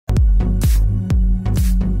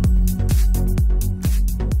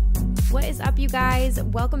guys?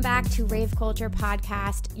 Welcome back to Rave Culture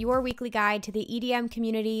Podcast, your weekly guide to the EDM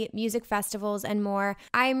community, music festivals, and more.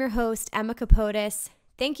 I am your host, Emma Kapotes.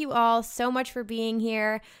 Thank you all so much for being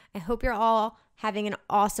here. I hope you're all having an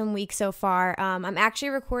awesome week so far. I'm actually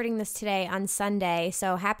recording this today on Sunday,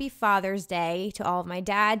 so happy Father's Day to all of my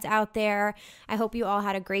dads out there. I hope you all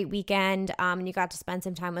had a great weekend and you got to spend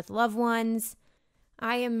some time with loved ones.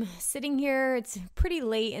 I am sitting here, it's pretty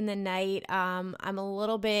late in the night. I'm a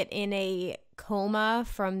little bit in a coma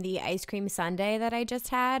from the ice cream sundae that I just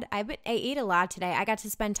had. I ate a lot today. I got to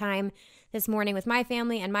spend time this morning with my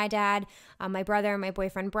family and my dad, my brother and my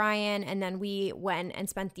boyfriend Brian, and then we went and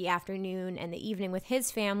spent the afternoon and the evening with his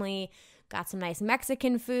family, got some nice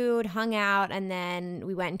Mexican food, hung out, and then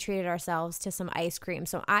we went and treated ourselves to some ice cream.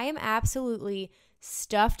 So I am absolutely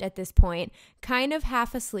stuffed at this point, kind of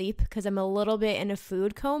half asleep because I'm a little bit in a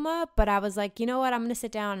food coma, but I was like, you know what, I'm going to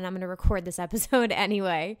sit down and I'm going to record this episode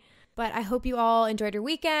anyway. But I hope you all enjoyed your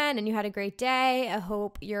weekend and you had a great day. I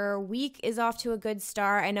hope your week is off to a good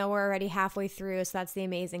start. I know we're already halfway through, so that's the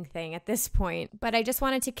amazing thing at this point. But I just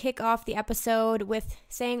wanted to kick off the episode with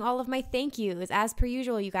saying all of my thank yous. As per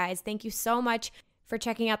usual, you guys, thank you so much for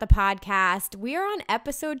checking out the podcast. We are on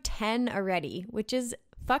episode 10 already, which is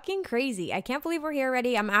fucking crazy. I can't believe we're here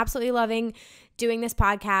already. I'm absolutely loving doing this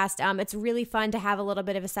podcast. It's really fun to have a little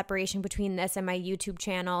bit of a separation between this and my YouTube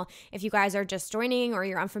channel. If you guys are just joining or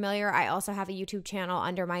you're unfamiliar, I also have a YouTube channel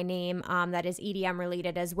under my name that is EDM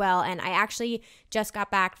related as well. And I actually just got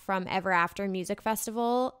back from Ever After Music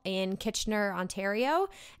Festival in Kitchener, Ontario,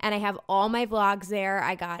 and I have all my vlogs there.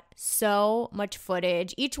 I got so much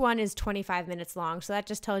footage. Each one is 25 minutes long, so that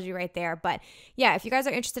just tells you right there. But yeah, if you guys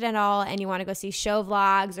are interested at all and you want to go see show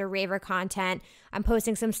vlogs or Raver content, I'm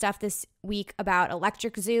posting some stuff this week about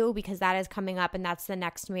Electric Zoo because that is coming up and that's the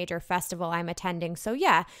next major festival I'm attending. So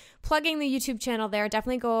yeah, plugging the YouTube channel there.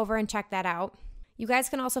 Definitely go over and check that out. You guys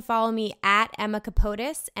can also follow me at Emma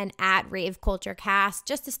Kapotes and at raveculturecast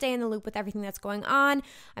just to stay in the loop with everything that's going on.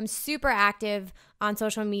 I'm super active on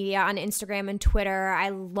social media, on Instagram and Twitter. I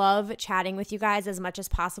love chatting with you guys as much as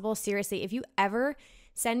possible. Seriously, if you ever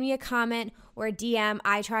send me a comment or a DM,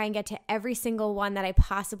 I try and get to every single one that I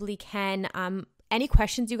possibly can. Any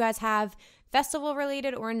questions you guys have, festival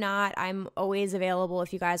related or not, I'm always available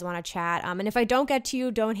if you guys want to chat. And if I don't get to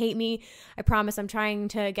you, don't hate me. I promise I'm trying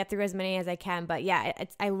to get through as many as I can. But yeah,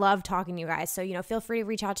 I love talking to you guys. So, feel free to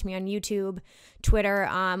reach out to me on YouTube, Twitter,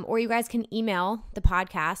 or you guys can email the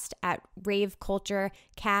podcast at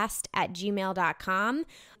raveculturecast@gmail.com.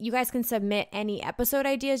 You guys can submit any episode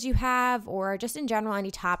ideas you have or just in general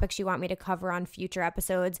any topics you want me to cover on future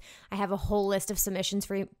episodes. I have a whole list of submissions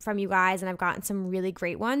from you guys and I've gotten some really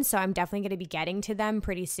great ones. So I'm definitely going to be getting to them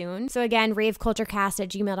pretty soon. So again,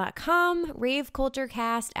 raveculturecast@gmail.com,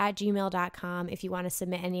 raveculturecast@gmail.com if you want to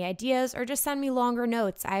submit any ideas or just send me longer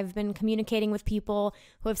notes. I've been communicating with people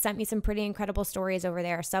who have sent me some pretty incredible stories over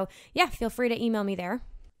there. So yeah, feel free to email me there.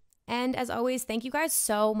 And as always, thank you guys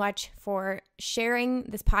so much for sharing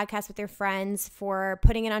this podcast with your friends, for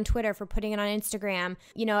putting it on Twitter, for putting it on Instagram.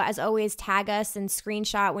 As always, tag us and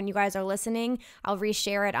screenshot when you guys are listening. I'll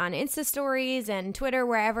reshare it on Insta stories and Twitter,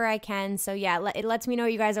 wherever I can. So yeah, it lets me know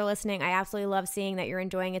you guys are listening. I absolutely love seeing that you're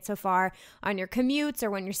enjoying it so far on your commutes or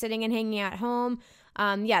when you're sitting and hanging out at home.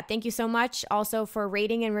 Thank you so much also for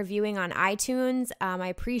rating and reviewing on iTunes. I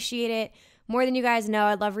appreciate it more than you guys know.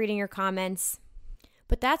 I love reading your comments.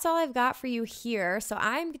 But that's all I've got for you here. So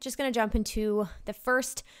I'm just going to jump into the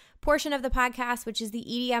first portion of the podcast, which is the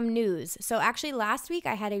EDM news. So actually last week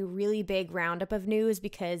I had a really big roundup of news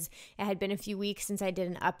because it had been a few weeks since I did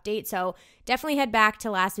an update. So definitely head back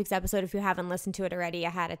to last week's episode if you haven't listened to it already. I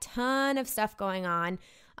had a ton of stuff going on.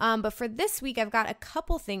 But for this week, I've got a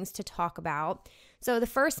couple things to talk about. So the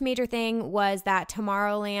first major thing was that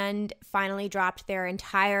Tomorrowland finally dropped their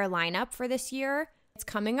entire lineup for this year. It's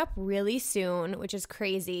coming up really soon, which is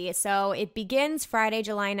crazy. So it begins Friday,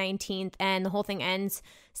 July 19th, and the whole thing ends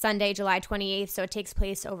Sunday, July 28th. So it takes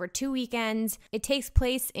place over 2 weekends. It takes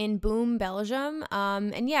place in Boom, Belgium.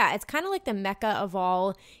 And yeah, it's kind of like the mecca of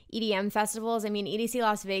all EDM festivals. I mean, EDC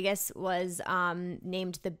Las Vegas was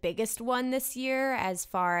named the biggest one this year as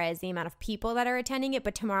far as the amount of people that are attending it.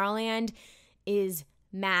 But Tomorrowland is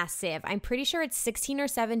massive. I'm pretty sure it's 16 or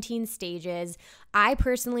 17 stages. I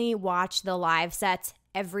personally watch the live sets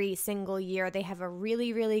every single year. They have a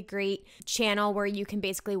really, really great channel where you can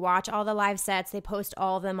basically watch all the live sets. They post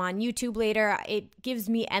all of them on YouTube later. It gives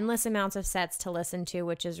me endless amounts of sets to listen to,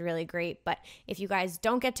 which is really great. But if you guys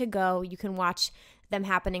don't get to go, you can watch them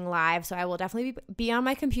happening live. So I will definitely be on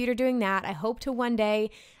my computer doing that. I hope to one day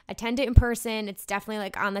attend it in person. It's definitely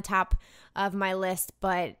like on the top of my list,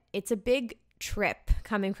 but it's a big trip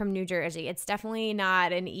coming from New Jersey. It's definitely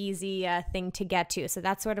not an easy thing to get to. So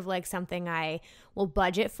that's sort of like something I will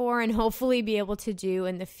budget for and hopefully be able to do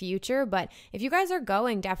in the future. But if you guys are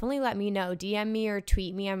going, definitely let me know. DM me or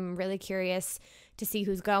tweet me. I'm really curious to see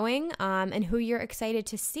who's going and who you're excited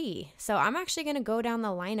to see. So I'm actually going to go down the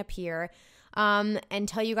lineup here and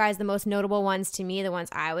tell you guys the most notable ones to me, the ones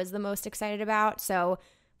I was the most excited about. So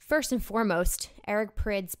first and foremost, Eric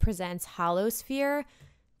Prydz presents Holosphere.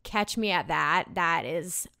 Catch me at that. That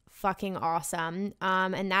is fucking awesome.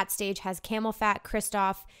 And that stage has Camel Fat,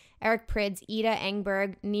 Christoph, Eric Prydz, Ida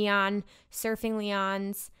Engberg, Neon, Surfing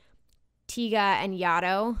Leons, Tiga, and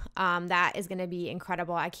Yato. That is going to be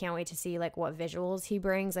incredible. I can't wait to see like what visuals he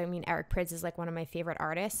brings. I mean, Eric Prydz is like one of my favorite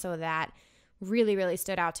artists, so that really, really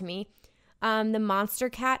stood out to me. The Monster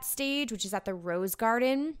Cat stage, which is at the Rose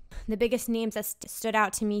Garden. The biggest names that stood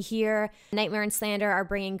out to me here, Nightmare and Slander are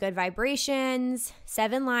bringing good vibrations.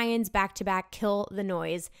 Seven Lions back-to-back, Kill the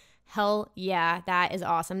Noise. Hell yeah, that is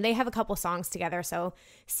awesome. They have a couple songs together, so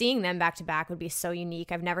seeing them back-to-back would be so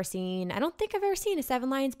unique. I don't think I've ever seen a Seven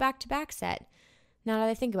Lions back-to-back set, now that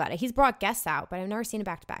I think about it. He's brought guests out, but I've never seen a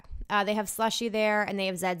back-to-back. They have Slushy there, and they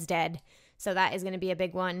have Zed's Dead, so that is going to be a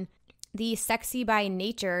big one. The Sexy by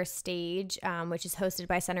Nature stage, which is hosted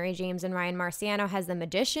by Sunray James and Ryan Marciano, has The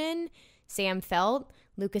Magician, Sam Felt,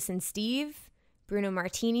 Lucas and Steve, Bruno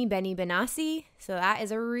Martini, Benny Benassi. So that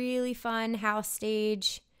is a really fun house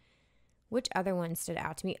stage. Which other one stood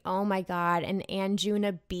out to me? Oh my God, an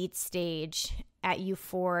Anjuna Beat stage at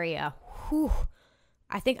Euphoria. Whew.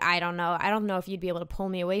 I don't know if you'd be able to pull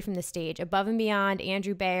me away from the stage. Above and Beyond,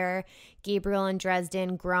 Andrew Bayer, Gabriel and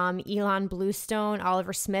Dresden, Grum, Elon Bluestone,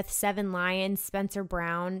 Oliver Smith, Seven Lions, Spencer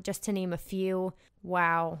Brown, just to name a few.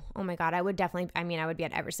 Wow. Oh my God. I would be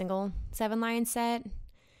at every single Seven Lions set.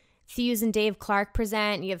 Fuse and Dave Clark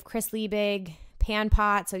present. You have Chris Liebig,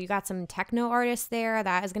 Panpot. So you got some techno artists there.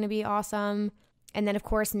 That is going to be awesome. And then, of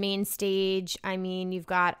course, main stage, you've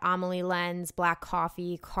got Amelie Lenz, Black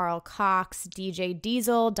Coffee, Carl Cox, DJ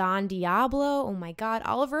Diesel, Don Diablo, oh my God,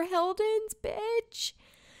 Oliver Heldens, bitch.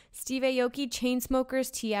 Steve Aoki,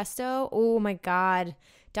 Chainsmokers, Tiesto, oh my God.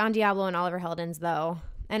 Don Diablo and Oliver Heldens, though,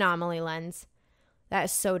 and Amelie Lenz. That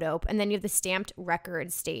is so dope. And then you have the Stamped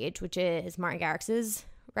Records stage, which is Martin Garrix's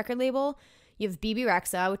record label. You have BB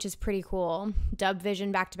Rexa, which is pretty cool. Dub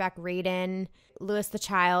Vision, back-to-back Raiden, Louis the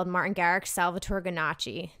Child, Martin Garrix, Salvatore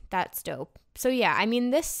Ganacci. That's dope. So yeah,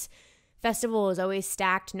 this festival is always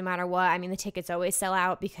stacked no matter what. The tickets always sell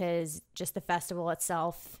out because just the festival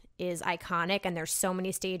itself is iconic and there's so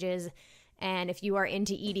many stages. And if you are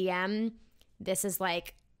into EDM, this is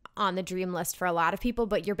like on the dream list for a lot of people,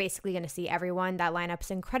 but you're basically going to see everyone. That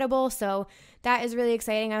lineup's incredible. So that is really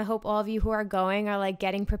exciting. I hope all of you who are going are like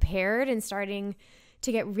getting prepared and starting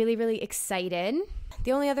to get really, really excited.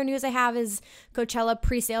 The only other news I have is Coachella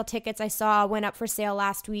pre-sale tickets I saw went up for sale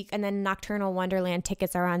last week, and then Nocturnal Wonderland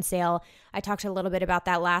tickets are on sale. I talked a little bit about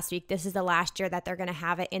that last week. This is the last year that they're going to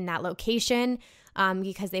have it in that location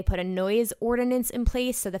because they put a noise ordinance in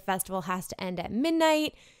place, so the festival has to end at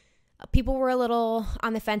midnight. People were a little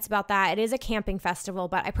on the fence about that. It is a camping festival,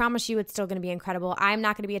 but I promise you it's still going to be incredible. I'm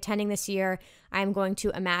not going to be attending this year. I'm going to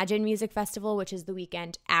Imagine Music Festival, which is the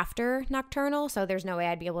weekend after Nocturnal, so there's no way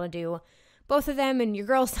I'd be able to do both of them, and your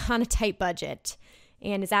girl's on a tight budget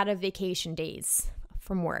and is out of vacation days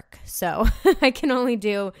from work, so I can only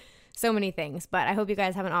do so many things, but I hope you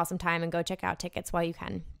guys have an awesome time and go check out tickets while you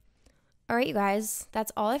can. All right, you guys,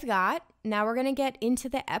 that's all I've got. Now we're going to get into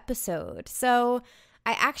the episode. So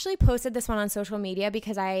I actually posted this one on social media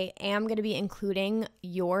because I am going to be including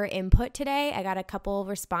your input today. I got a couple of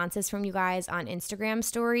responses from you guys on Instagram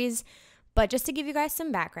stories, but just to give you guys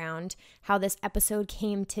some background, how this episode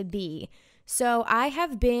came to be. So I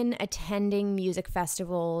have been attending music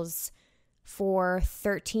festivals for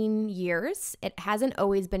 13 years. It hasn't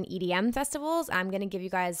always been EDM festivals. I'm going to give you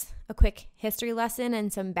guys a quick history lesson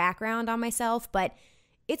and some background on myself, but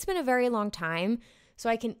it's been a very long time. So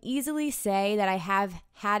I can easily say that I have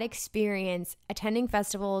had experience attending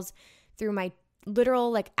festivals through my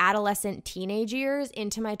literal adolescent teenage years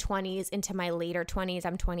into my 20s, into my later 20s.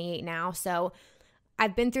 I'm 28 now. So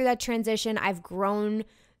I've been through that transition. I've grown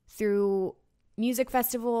through music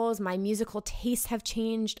festivals. My musical tastes have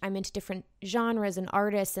changed. I'm into different genres and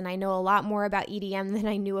artists, and I know a lot more about EDM than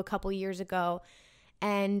I knew a couple years ago.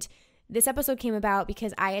 And this episode came about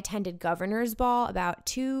because I attended Governor's Ball about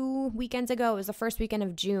 2 weekends ago. It was the first weekend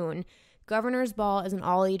of June. Governor's Ball is an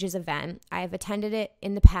all-ages event. I've attended it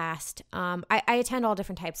in the past. I attend all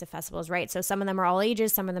different types of festivals, right? So some of them are all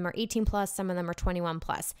ages, some of them are 18 plus, some of them are 21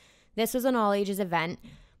 plus. This was an all-ages event,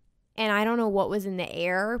 and I don't know what was in the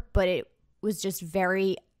air, but it was just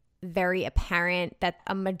very very apparent that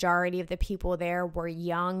a majority of the people there were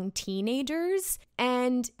young teenagers.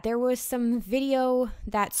 And there was some video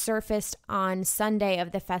that surfaced on Sunday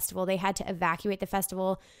of the festival. They had to evacuate the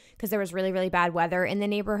festival because there was really, really bad weather in the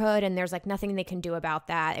neighborhood, and there's like nothing they can do about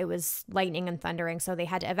that. It was lightning and thundering, so they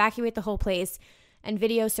had to evacuate the whole place. And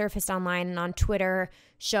video surfaced online and on Twitter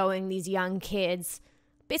showing these young kids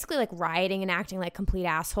basically like rioting and acting like complete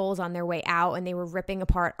assholes on their way out, and they were ripping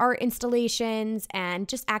apart art installations and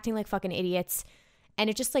just acting like fucking idiots. And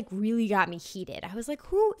it just like really got me heated. I was like,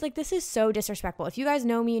 this is so disrespectful. If you guys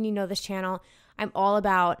know me and you know this channel, I'm all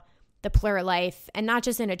about the plur life, and not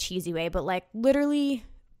just in a cheesy way, but like literally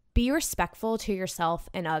be respectful to yourself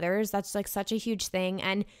and others. That's like such a huge thing.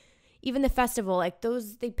 And even the festival, like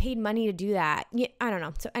they paid money to do that. Yeah, I don't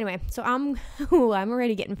know. So anyway, I'm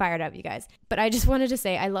already getting fired up, you guys. But I just wanted to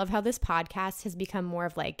say, I love how this podcast has become more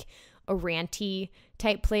of like a ranty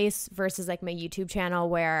type place versus like my YouTube channel,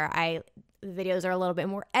 where the videos are a little bit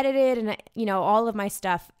more edited, and all of my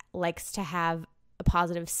stuff likes to have a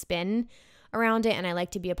positive spin around it, and I like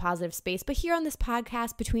to be a positive space. But here on this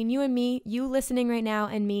podcast, between you and me, you listening right now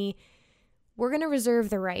and me, we're going to reserve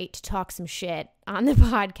the right to talk some shit on the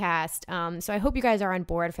podcast. So I hope you guys are on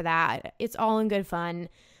board for that. It's all in good fun.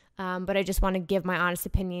 But I just want to give my honest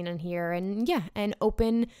opinion on here and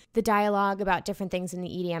open the dialogue about different things in the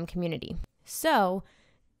EDM community. So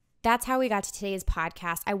that's how we got to today's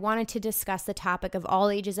podcast. I wanted to discuss the topic of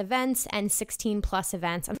all ages events and 16 plus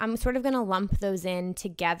events. I'm sort of going to lump those in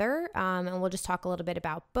together, and we'll just talk a little bit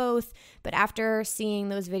about both. But after seeing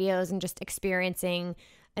those videos and just experiencing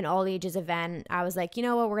an all ages event, I was like, you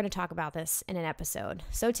know what, we're going to talk about this in an episode.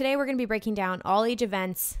 So today we're going to be breaking down all age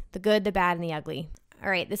events, the good, the bad, and the ugly. All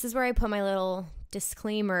right, this is where I put my little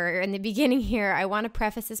disclaimer in the beginning here. I want to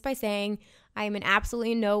preface this by saying I am in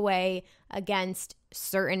absolutely no way against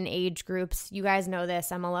certain age groups. You guys know this.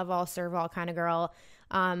 I'm a love all, serve all kind of girl.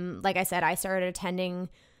 Like I said, I started attending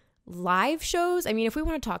live shows. I mean, if we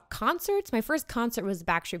want to talk concerts, my first concert was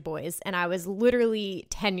Backstreet Boys, and I was literally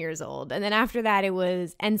 10 years old. And then after that, it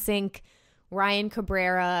was NSYNC, Ryan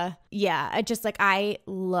Cabrera. Yeah, I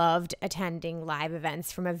loved attending live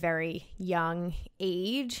events from a very young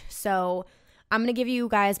age. So I'm going to give you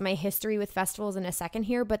guys my history with festivals in a second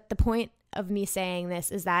here, but the point of me saying this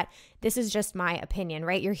is that this is just my opinion,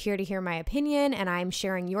 right? You're here to hear my opinion, and I'm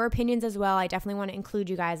sharing your opinions as well. I definitely want to include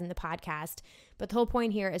you guys in the podcast, but the whole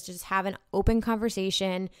point here is to just have an open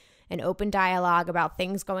conversation, an open dialogue about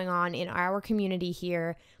things going on in our community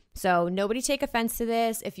here. So nobody take offense to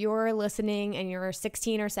this. If you're listening and you're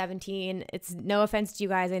 16 or 17, it's no offense to you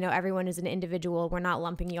guys. I know everyone is an individual. We're not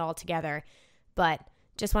lumping you all together, but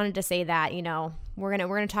just wanted to say that, we're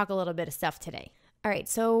going to talk a little bit of stuff today. All right,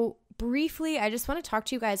 so briefly, I just want to talk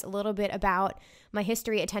to you guys a little bit about my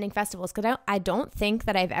history attending festivals, because I don't think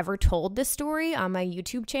that I've ever told this story on my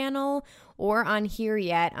YouTube channel or on here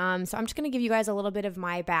yet. So I'm just going to give you guys a little bit of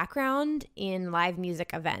my background in live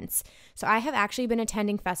music events. So I have actually been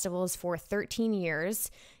attending festivals for 13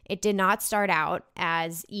 years. It did not start out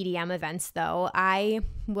as EDM events, though. I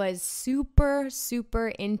was super, super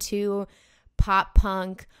into pop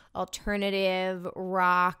punk, alternative,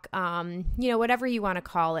 rock, whatever you want to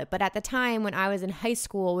call it. But at the time when I was in high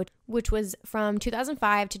school, which was from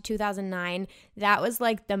 2005 to 2009, that was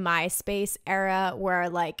like the MySpace era where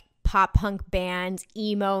like pop punk bands,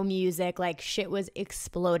 emo music, like shit was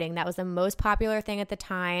exploding. That was the most popular thing at the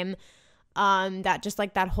time. That just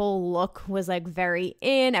like that whole look was like very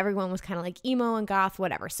in. Everyone was kind of like emo and goth,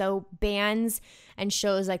 whatever. So bands and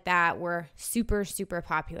shows like that were super, super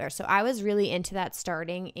popular. So I was really into that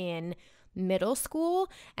starting in middle school.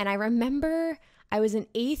 And I remember I was in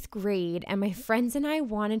 8th grade and my friends and I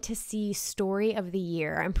wanted to see Story of the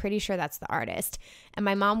Year. I'm pretty sure that's the artist. And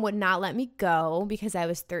my mom would not let me go because I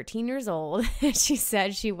was 13 years old. She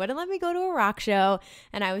said she wouldn't let me go to a rock show.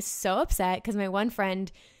 And I was so upset because my one friend,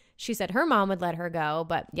 she said her mom would let her go,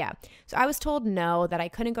 but yeah. So I was told no, that I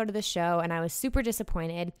couldn't go to the show, and I was super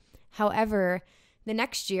disappointed. However, the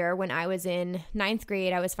next year when I was in 9th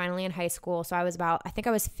grade, I was finally in high school. So I think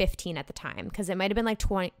I was 15 at the time, because it might have been like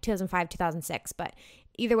 2005, 2006, but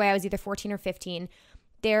either way, I was either 14 or 15.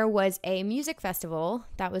 There was a music festival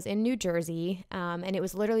that was in New Jersey, and it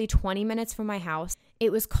was literally 20 minutes from my house.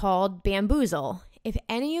 It was called Bamboozle. If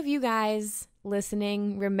any of you guys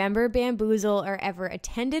listening remember Bamboozle or ever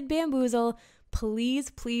attended Bamboozle,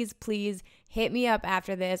 please, please, please hit me up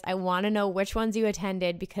after this. I want to know which ones you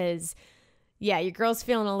attended, because yeah, your girl's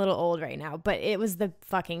feeling a little old right now, but it was the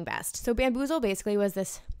fucking best. So Bamboozle basically was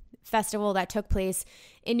this festival that took place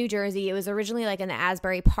in New Jersey. It was originally like in the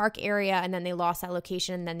Asbury Park area, and then they lost that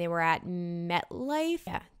location, and then they were at MetLife.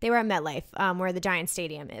 Yeah, they were at MetLife, where the Giants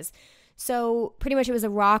Stadium is. So pretty much it was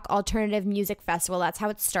a rock alternative music festival. That's how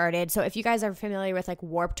it started. So if you guys are familiar with like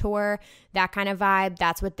Warped Tour, that kind of vibe,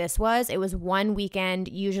 that's what this was. It was one weekend,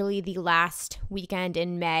 usually the last weekend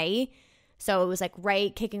in May. So it was like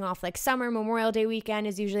right kicking off like summer. Memorial Day weekend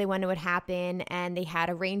is usually when it would happen. And they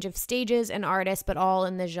had a range of stages and artists, but all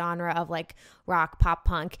in the genre of like rock, pop,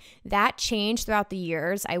 punk. That changed throughout the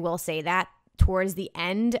years. I will say that. Towards the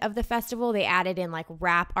end of the festival, they added in like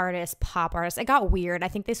rap artists, pop artists. It got weird. I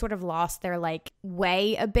think they sort of lost their like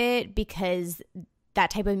way a bit because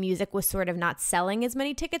that type of music was sort of not selling as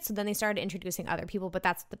many tickets. So then they started introducing other people, but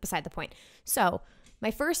that's beside the point. So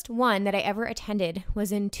my first one that I ever attended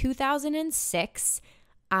was in 2006.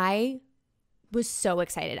 I was so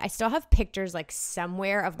excited. I still have pictures like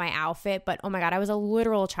somewhere of my outfit, but oh my God, I was a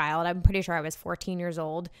literal child. I'm pretty sure I was 14 years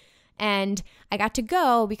old. And I got to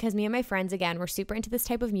go because me and my friends, again, were super into this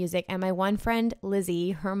type of music. And my one friend,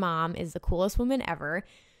 Lizzie, her mom is the coolest woman ever.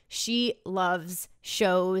 She loves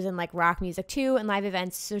shows and like rock music too and live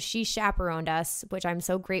events. So she chaperoned us, which I'm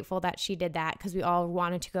so grateful that she did that because we all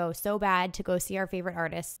wanted to go so bad to go see our favorite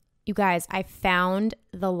artists. You guys, I found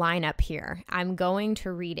the lineup here. I'm going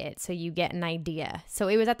to read it so you get an idea. So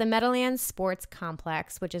it was at the Meadowlands Sports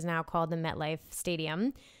Complex, which is now called the MetLife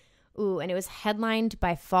Stadium. Ooh, and it was headlined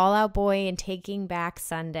by Fall Out Boy and Taking Back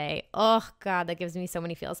Sunday. Oh, God, that gives me so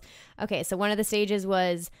many feels. Okay, so one of the stages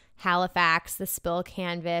was Halifax, The Spill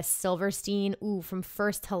Canvas, Silverstein, from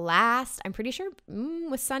first to last. I'm pretty sure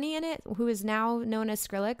was Sunny in it, who is now known as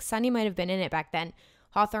Skrillex. Sunny might have been in it back then.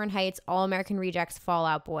 Hawthorne Heights, All American Rejects, Fall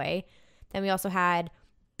Out Boy. Then we also had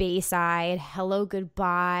Bayside, Hello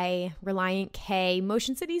Goodbye, Reliant K,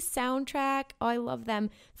 Motion City Soundtrack. Oh, I love them.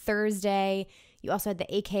 Thursday. You also had the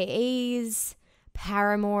AKAs,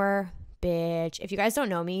 Paramore, bitch. If you guys don't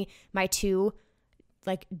know me, my two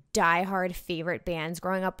like diehard favorite bands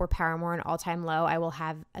growing up were Paramore and All Time Low. I will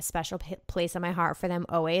have a special place in my heart for them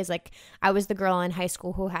always. Like I was the girl in high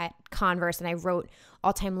school who had Converse and I wrote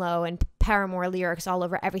All Time Low and Paramore lyrics all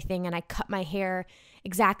over everything, and I cut my hair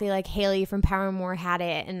exactly like Haley from Paramore had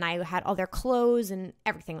it, and I had all their clothes and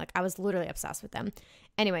everything. Like I was literally obsessed with them.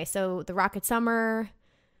 Anyway, so the Rocket Summer.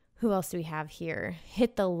 Who else do we have here?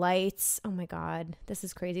 Hit the Lights. Oh my God, this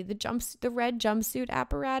is crazy. The red jumpsuit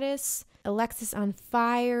apparatus. Alexis on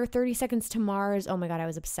Fire. 30 Seconds to Mars. Oh my God, I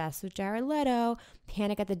was obsessed with Jared Leto.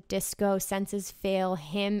 Panic at the Disco. Senses Fail.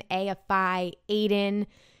 Him. AFI. Aiden.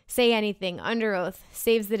 Say Anything. Under Oath.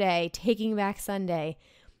 Saves the Day. Taking Back Sunday.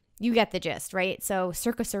 You get the gist, right? So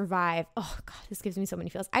Circa Survive. Oh God, this gives me so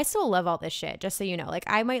many feels. I still love all this shit, just so you know. Like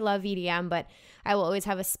I might love EDM, but I will always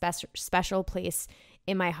have a special place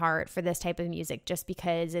in my heart for this type of music just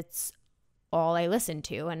because it's all I listened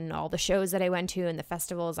to and all the shows that I went to and the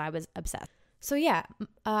festivals. I was obsessed. So yeah,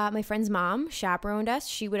 my friend's mom chaperoned us.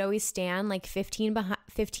 She would always stand like 15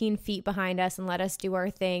 feet behind us and let us do our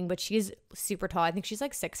thing. But she's super tall. I think she's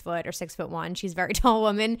like 6 foot or 6'1". She's a very tall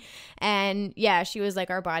woman. And yeah, she was like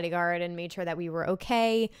our bodyguard and made sure that we were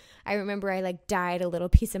okay. I remember I like dyed a little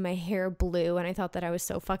piece of my hair blue and I thought that I was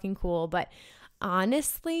so fucking cool. But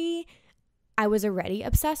honestly, I was already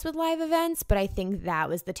obsessed with live events, but I think that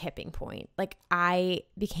was the tipping point. Like I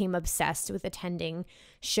became obsessed with attending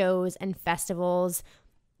shows and festivals.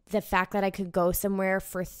 The fact that I could go somewhere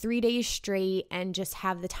for 3 days straight and just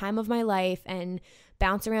have the time of my life and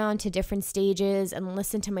bounce around to different stages and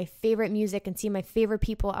listen to my favorite music and see my favorite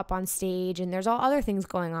people up on stage. And there's all other things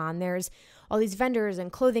going on. There's all these vendors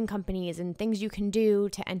and clothing companies and things you can do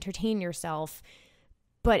to entertain yourself.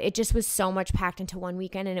 But it just was so much packed into one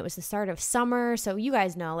weekend, and it was the start of summer. So you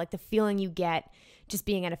guys know, like the feeling you get just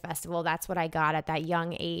being at a festival, that's what I got at that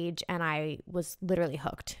young age, and I was literally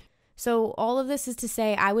hooked. So all of this is to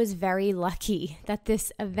say I was very lucky that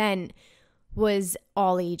this event was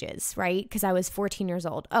all ages, right? Because I was 14 years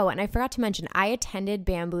old. Oh, and I forgot to mention, I attended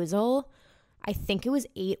Bamboozle, I think it was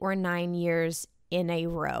 8 or 9 years in a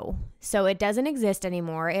row. So it doesn't exist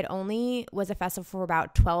anymore. It only was a festival for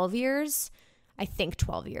about 12 years. I think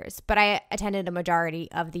 12 years, but I attended a majority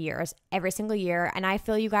of the years, every single year. And I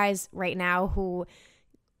feel you guys right now who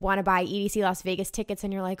want to buy EDC Las Vegas tickets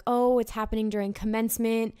and you're like, oh, it's happening during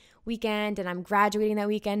commencement weekend and I'm graduating that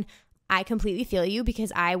weekend. I completely feel you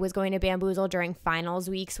because I was going to Bamboozle during finals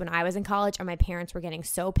weeks when I was in college and my parents were getting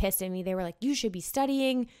so pissed at me. They were like, you should be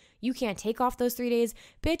studying. you can't take off those 3 days.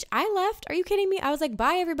 Bitch, I left. Are you kidding me? I was like,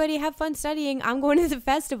 bye everybody, have fun studying. I'm going to the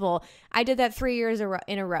festival. I did that 3 years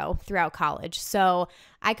in a row throughout college. So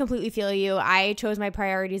I completely feel you. I chose my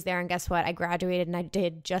priorities there, and guess what? I graduated and I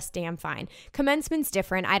did just damn fine. Commencement's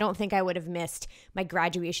different. I don't think I would have missed my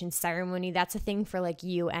graduation ceremony. That's a thing for like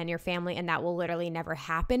you and your family, and that will literally never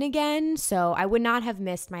happen again. So I would not have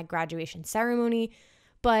missed my graduation ceremony,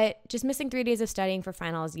 but just missing 3 days of studying for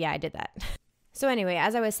finals, yeah, I did that. So anyway,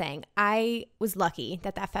 as I was saying, I was lucky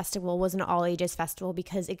that that festival was an all-ages festival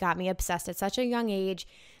because it got me obsessed at such a young age,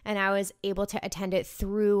 and I was able to attend it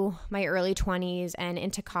through my early 20s and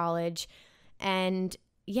into college. And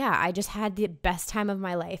yeah, I just had the best time of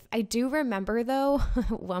my life. I do remember, though,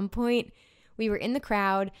 at one point we were in the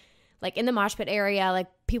crowd, like in the mosh pit area, like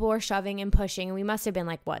people were shoving and pushing, and we must have been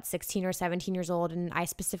like, 16 or 17 years old. And I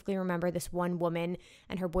specifically remember this one woman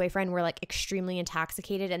and her boyfriend were like extremely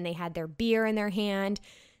intoxicated, and they had their beer in their hand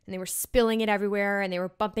and they were spilling it everywhere, and they were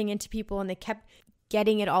bumping into people, and they kept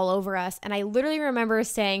getting it all over us. And I literally remember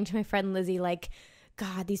saying to my friend Lizzie, like,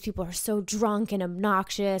 God, these people are so drunk and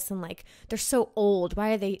obnoxious, and like, they're so old.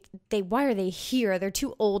 Why are they here? They're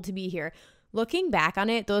too old to be here. Looking back on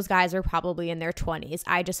it, those guys were probably in their 20s.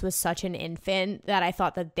 I just was such an infant that I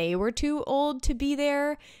thought that they were too old to be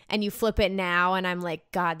there. And you flip it now and I'm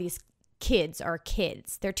like, God, these kids are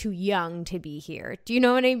kids. They're too young to be here. Do you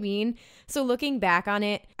know what I mean? So looking back on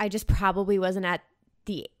it, I just probably wasn't at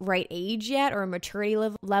the right age yet or maturity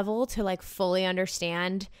level to like fully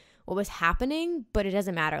understand what was happening, but it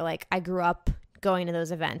doesn't matter. Like, I grew up going to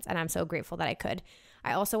those events, and I'm so grateful that I could.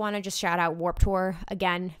 I also want to just shout out Warped Tour.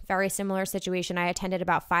 Again, very similar situation. I attended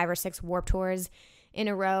about 5 or 6 Warped Tours in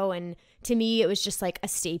a row, and to me, it was just like a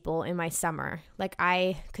staple in my summer. Like,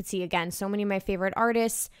 I could see, again, so many of my favorite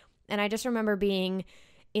artists, and I just remember being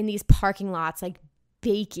in these parking lots, like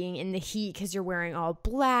baking in the heat because you're wearing all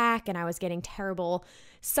black, and I was getting terrible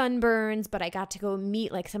sunburns, but I got to go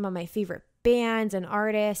meet like some of my favorite bands and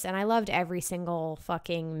artists, and I loved every single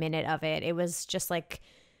fucking minute of it. It was just like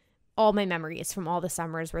all my memories from all the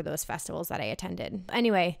summers were those festivals that I attended.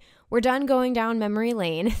 Anyway, we're done going down memory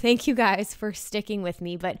lane. Thank you guys for sticking with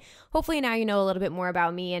me, but hopefully now you know a little bit more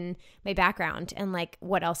about me and my background and like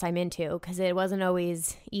what else I'm into, because it wasn't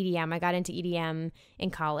always EDM. I got into EDM in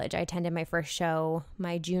college. I attended my first show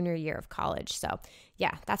my junior year of college. So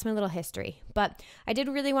yeah, that's my little history. But I did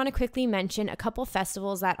really want to quickly mention a couple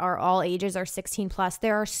festivals that are all ages, are 16 plus.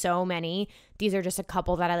 There are so many. These are just a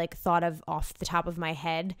couple that I like thought of off the top of my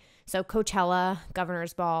head. So Coachella,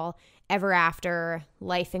 Governor's Ball, Ever After,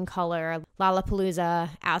 Life in Color,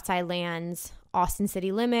 Lollapalooza, Outside Lands, Austin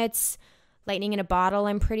City Limits, Lightning in a Bottle,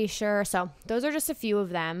 I'm pretty sure. So those are just a few of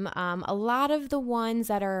them. A lot of the ones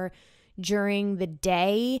that are during the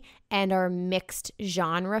day and are mixed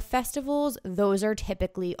genre festivals, those are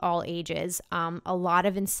typically all ages. A lot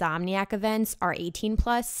of Insomniac events are 18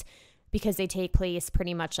 plus because they take place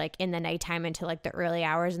pretty much like in the nighttime into like the early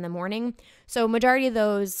hours in the morning. So majority of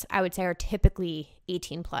those I would say are typically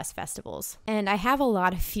 18 plus festivals. And I have a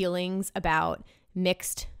lot of feelings about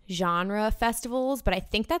mixed genre festivals, but I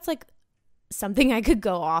think that's like something I could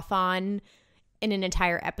go off on in an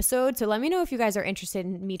entire episode. So let me know if you guys are interested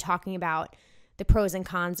in me talking about the pros and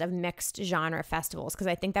cons of mixed genre festivals, because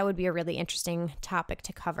I think that would be a really interesting topic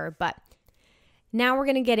to cover. But now we're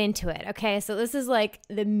going to get into it. Okay, so this is like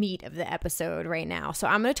the meat of the episode right now. So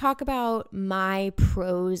I'm going to talk about my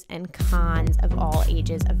pros and cons of all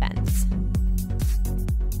ages events.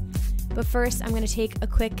 But first, I'm going to take a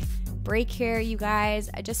quick break here, you guys.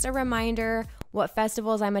 Just a reminder what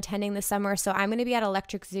festivals I'm attending this summer. So I'm going to be at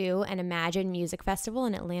Electric Zoo and Imagine Music Festival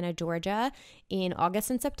in Atlanta, Georgia in August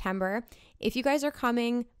and September. If you guys are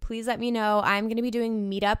coming, please let me know. I'm going to be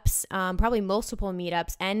doing meetups, probably multiple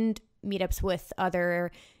meetups and meetups with other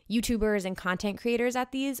YouTubers and content creators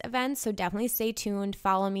at these events. So definitely stay tuned.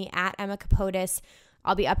 Follow me at Emma Kapotes.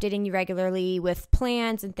 I'll be updating you regularly with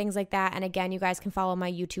plans and things like that. And again, you guys can follow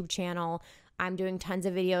my YouTube channel. I'm doing tons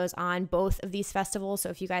of videos on both of these festivals. So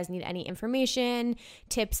if you guys need any information,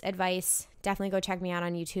 tips, advice, definitely go check me out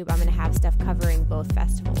on YouTube. I'm going to have stuff covering both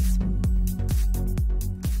festivals.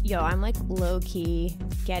 Yo, I'm like low-key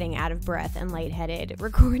getting out of breath and lightheaded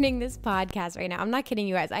recording this podcast right now. I'm not kidding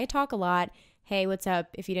you guys. I talk a lot. Hey, what's up?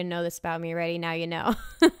 If you didn't know this about me already, now you know.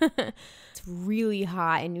 It's really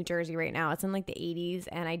hot in New Jersey right now. It's in like the 80s,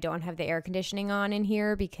 and I don't have the air conditioning on in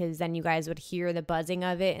here because then you guys would hear the buzzing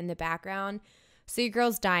of it in the background. So your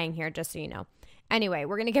girl's dying here, just so you know. Anyway,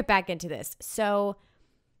 we're going to get back into this. So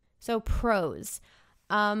pros.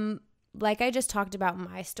 like I just talked about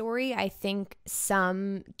my story, I think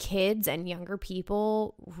some kids and younger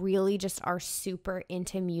people really just are super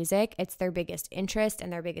into music. It's their biggest interest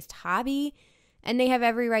and their biggest hobby, and they have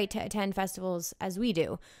every right to attend festivals as we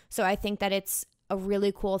do. So I think that it's a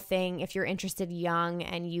really cool thing if you're interested young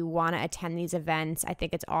and you want to attend these events. I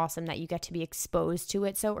think it's awesome that you get to be exposed to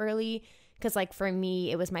it so early, because like for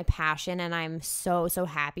me, it was my passion, and I'm so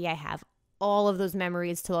happy I have all of those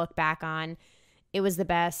memories to look back on. It was the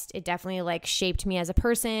best. It definitely like shaped me as a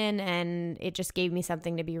person, and it just gave me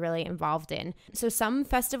something to be really involved in. So some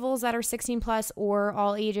festivals that are 16 plus or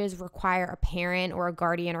all ages require a parent or a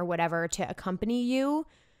guardian or whatever to accompany you.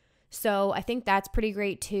 So I think that's pretty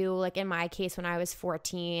great too. Like in my case, when I was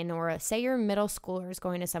 14, or say you're middle schoolers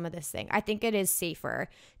going to some of this thing, I think it is safer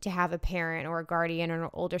to have a parent or a guardian or an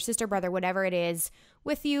older sister, brother, whatever it is,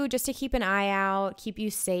 with you, just to keep an eye out, keep you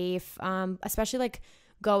safe, especially like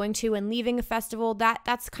going to and leaving a festival.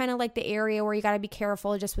 That's kind of like the area where you got to be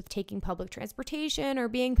careful just with taking public transportation or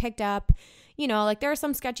being picked up. You know, like there are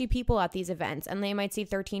some sketchy people at these events, and they might see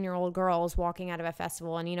 13-year-old girls walking out of a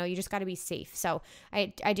festival, and you just got to be safe. So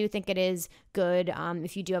I do think it is good.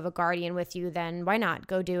 If you do have a guardian with you, then why not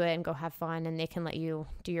go do it and go have fun, and they can let you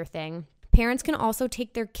do your thing. Parents can also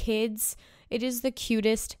take their kids. It is the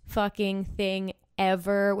cutest fucking thing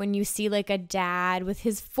ever when you see like a dad with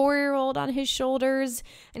his 4-year-old on his shoulders,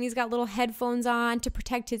 and he's got little headphones on to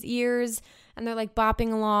protect his ears, and they're like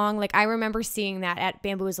bopping along. Like I remember seeing that at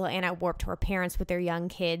Bamboozle and at Warped Tour, parents with their young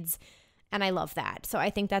kids, and I love that. So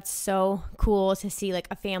I think that's so cool to see like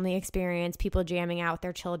a family experience, people jamming out with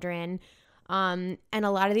their children. And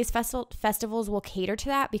a lot of these festivals will cater to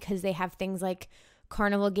that because they have things like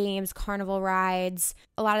carnival games, carnival rides.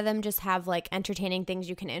 A lot of them just have like entertaining things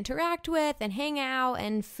you can interact with and hang out,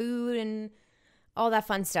 and food and all that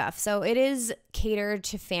fun stuff. So it is catered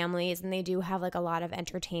to families, and they do have like a lot of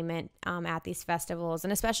entertainment at these festivals.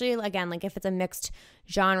 And especially again, like if it's a mixed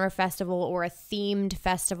genre festival or a themed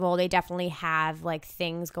festival, they definitely have like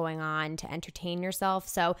things going on to entertain yourself.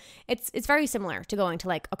 So it's very similar to going to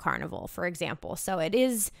like a carnival, for example. So it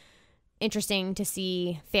is interesting to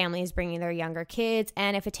see families bringing their younger kids.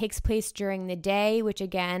 And if it takes place during the day, which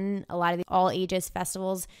again, a lot of the all ages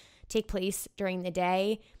festivals take place during the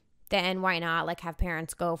day, then why not like have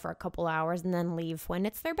parents go for a couple hours and then leave when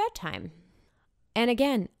it's their bedtime. And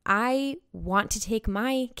again, I want to take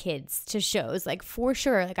my kids to shows, like for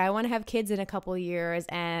sure. Like I want to have kids in a couple years,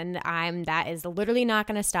 and that is literally not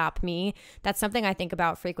going to stop me. That's something I think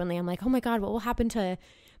about frequently. I'm like, oh my God, what will happen to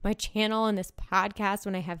my channel and this podcast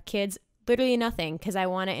when I have kids? Literally nothing, because I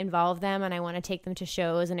want to involve them and I want to take them to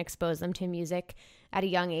shows and expose them to music at a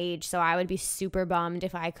young age. So I would be super bummed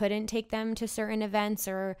if I couldn't take them to certain events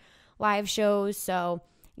or live shows. So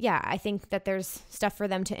yeah, I think that there's stuff for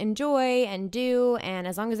them to enjoy and do. And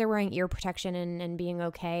as long as they're wearing ear protection and being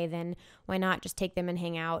okay, then why not just take them and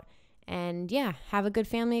hang out and yeah, have a good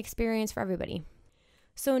family experience for everybody.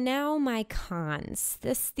 So now my cons.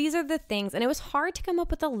 These are the things, and it was hard to come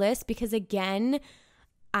up with a list because again,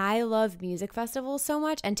 I love music festivals so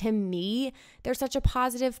much, and to me, they're such a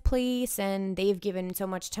positive place, and they've given so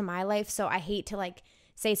much to my life. So I hate to like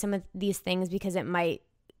say some of these things because it might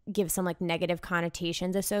give some like negative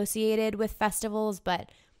connotations associated with festivals. But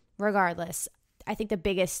regardless, I think the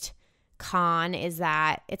biggest con is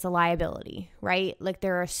that it's a liability, right? Like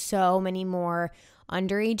there are so many more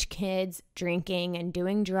underage kids drinking and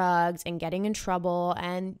doing drugs and getting in trouble,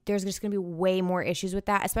 and there's just going to be way more issues with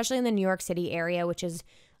that, especially in the New York City area, which is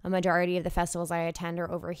a majority of the festivals I attend are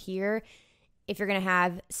over here. If you're going to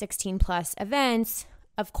have 16 plus events,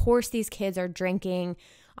 of course these kids are drinking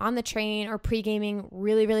on the train or pre-gaming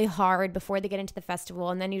really, really hard before they get into the festival,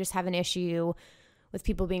 and then you just have an issue with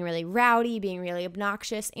people being really rowdy, being really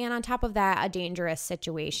obnoxious, and on top of that, a dangerous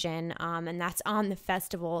situation. And that's on the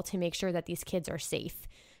festival to make sure that these kids are safe.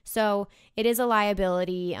 So it is a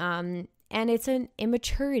liability, and it's an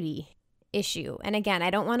immaturity issue. And again,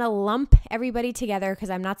 I don't want to lump everybody together because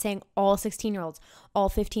I'm not saying all 16-year-olds, all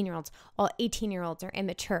 15-year-olds, all 18-year-olds are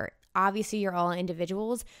immature. Obviously, you're all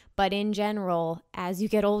individuals, but in general, as you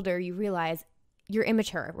get older, you realize you're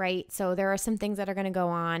immature, right? So there are some things that are going to go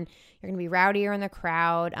on. You're going to be rowdier in the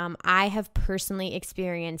crowd. I have personally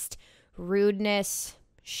experienced rudeness,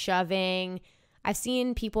 shoving. I've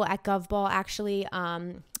seen people at Govball actually.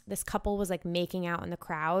 This couple was like making out in the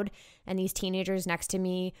crowd, and these teenagers next to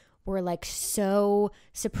me were like so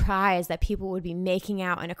surprised that people would be making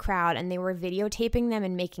out in a crowd, and they were videotaping them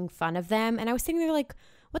and making fun of them. And I was sitting there like,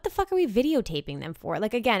 what the fuck are we videotaping them for?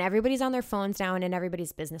 Like, again, everybody's on their phones now and in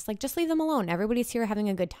everybody's business. Like, just leave them alone. Everybody's here having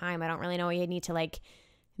a good time. I don't really know why you need to, like,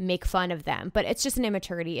 make fun of them. But it's just an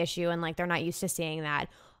immaturity issue, and, like, they're not used to seeing that.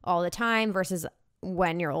 all the time versus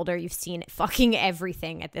when you're older, you've seen fucking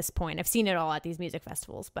everything at this point. I've seen it all at these music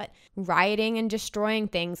festivals, but rioting and destroying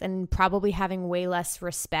things and probably having way less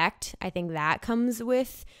respect, I think that comes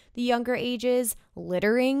with the younger ages.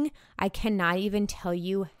 Littering, I cannot even tell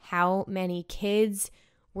you how many kids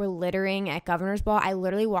were littering at Governor's Ball. I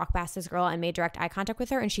literally walked past this girl and made direct eye contact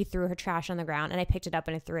with her, and she threw her trash on the ground, and I picked it up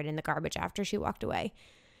and I threw it in the garbage after she walked away.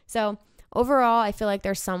 So overall, I feel like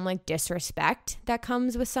there's some like disrespect that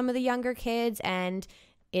comes with some of the younger kids, and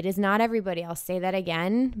it is not everybody. I'll say that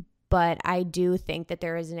again, but I do think that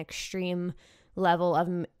there is an extreme level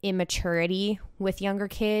of immaturity with younger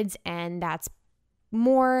kids, and that's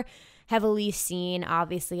more heavily seen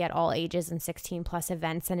obviously at all ages in 16 plus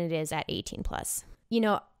events than it is at 18 plus. You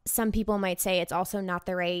know, some people might say it's also not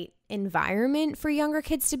the right environment for younger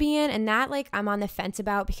kids to be in, and that like I'm on the fence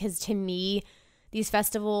about, because to me, these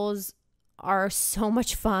festivals are so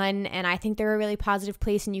much fun, and I think they're a really positive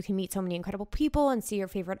place, and you can meet so many incredible people and see your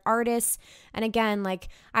favorite artists. And again, like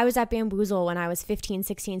I was at Bamboozle when I was 15,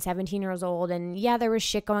 16, 17 years old, and yeah, there was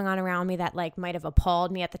shit going on around me that like might have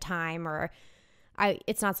appalled me at the time, or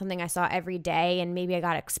it's not something I saw every day, and maybe I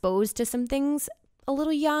got exposed to some things a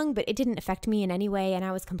little young, but it didn't affect me in any way, and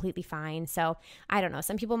I was completely fine. So I don't know.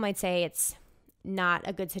 Some people might say it's not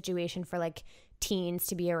a good situation for like teens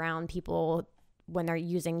to be around people when they're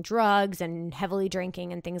using drugs and heavily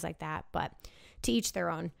drinking and things like that, but to each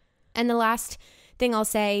their own. And the last thing I'll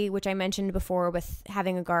say, which I mentioned before with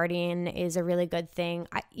having a guardian, is a really good thing.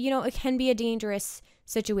 It can be a dangerous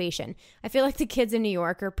situation. I feel like the kids in New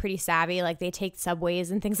York are pretty savvy. Like they take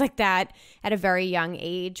subways and things like that at a very young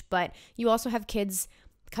age, but you also have kids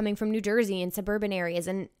coming from New Jersey and suburban areas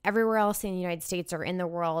and everywhere else in the United States or in the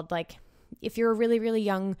world. Like if you're a really, really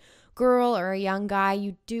young girl or a young guy,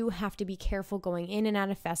 you do have to be careful going in and out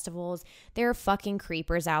of festivals. There are fucking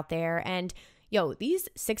creepers out there, and these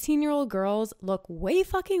 16-year-old girls look way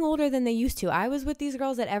fucking older than they used to. I was with these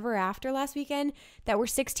girls at Ever After last weekend that were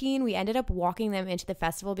 16. We ended up walking them into the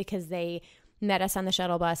festival because they met us on the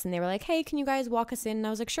shuttle bus and they were like, hey, can you guys walk us in? And I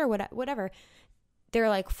was like, sure, whatever. They're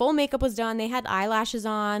like, full makeup was done. They had eyelashes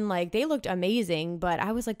on. Like, they looked amazing. But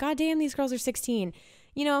I was like, God damn, these girls are 16.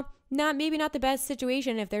 Maybe not the best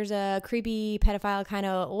situation if there's a creepy pedophile kind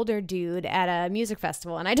of older dude at a music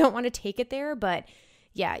festival. And I don't want to take it there, but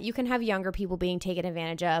yeah, you can have younger people being taken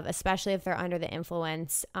advantage of, especially if they're under the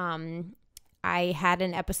influence. I had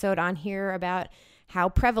an episode on here about how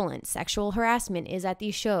prevalent sexual harassment is at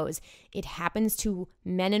these shows. It happens to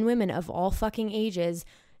men and women of all fucking ages.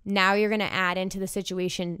 Now you're going to add into the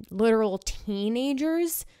situation literal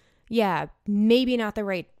teenagers. Yeah, maybe not the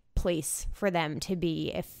right place for them to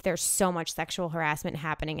be if there's so much sexual harassment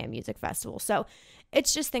happening at music festivals. So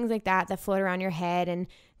it's just things like that float around your head and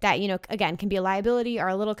that, again, can be a liability or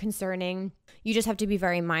a little concerning. You just have to be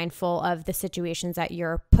very mindful of the situations that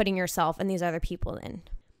you're putting yourself and these other people in.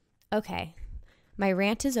 Okay, my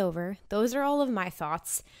rant is over. Those are all of my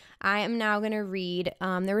thoughts. I am now going to read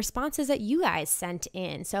the responses that you guys sent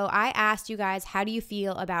in. So I asked you guys, how do you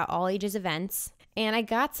feel about all ages events? And I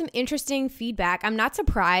got some interesting feedback. I'm not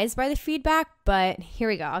surprised by the feedback, but here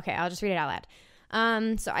we go. Okay, I'll just read it out loud.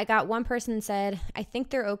 So I got one person said, I think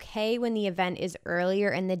they're okay when the event is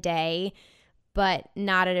earlier in the day, but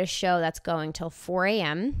not at a show that's going till 4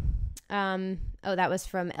 a.m. That was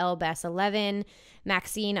from LBS11.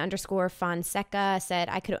 Maxine_Fonseca said,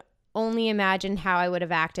 I could only imagine how I would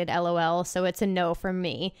have acted, LOL, so it's a no from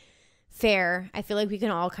me. Fair. I feel like we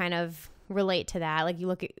can all kind of relate to that. Like you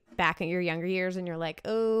look back at your younger years and you're like,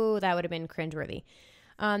 oh, that would have been cringeworthy.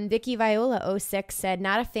 Vicky Viola 06 said,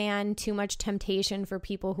 not a fan, too much temptation for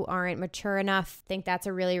people who aren't mature enough. Think that's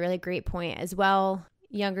a really, really great point as well.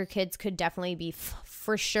 Younger kids could definitely be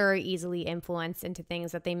for sure easily influenced into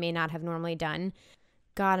things that they may not have normally done.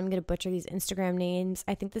 God, I'm going to butcher these Instagram names.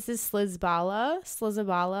 I think this is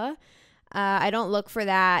Slizabala. I don't look for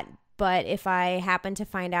that, but if I happen to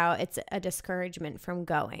find out, it's a discouragement from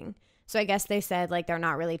going. So I guess they said like they're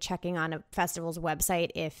not really checking on a festival's website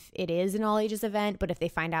if it is an all ages event, but if they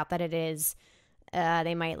find out that it is,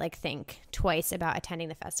 they might like think twice about attending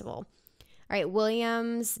the festival. All right,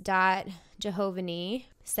 Williams.Jehovany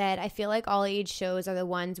said, I feel like all age shows are the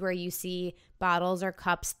ones where you see bottles or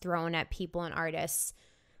cups thrown at people and artists,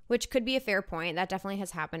 which could be a fair point. That definitely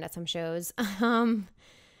has happened at some shows.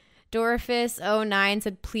 Dorfus09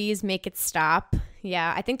 said, please make it stop.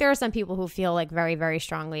 Yeah, I think there are some people who feel like very, very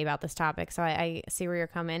strongly about this topic, so I see where you're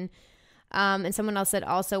coming. And someone else said,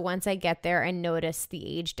 also, once I get there and notice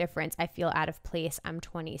the age difference, I feel out of place. I'm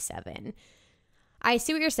 27. I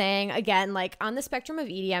see what you're saying. Again, like on the spectrum of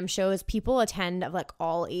EDM shows, people attend of like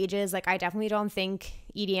all ages. Like I definitely don't think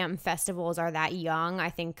EDM festivals are that young.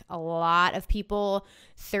 I think a lot of people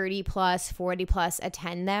 30 plus, 40 plus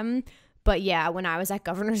attend them. But yeah, when I was at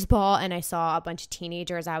Governor's Ball and I saw a bunch of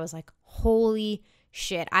teenagers, I was like, holy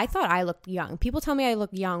shit. I thought I looked young. People tell me I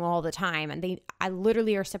look young all the time. And I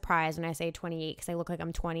literally are surprised when I say 28 because I look like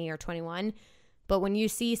I'm 20 or 21. But when you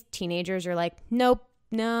see teenagers, you're like, nope,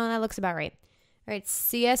 no, that looks about right. All right,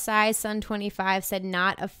 CSI Sun 25 said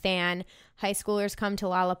not a fan. High schoolers come to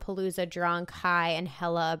Lollapalooza drunk, high, and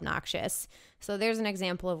hella obnoxious. So there's an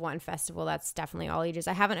example of one festival that's definitely all ages.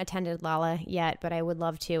 I haven't attended Lolla yet, but I would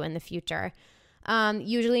love to in the future.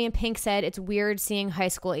 Usually in Pink said it's weird seeing high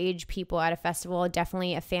school age people at a festival.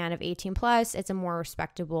 Definitely a fan of 18 plus. It's a more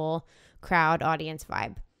respectable crowd audience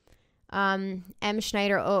vibe. M.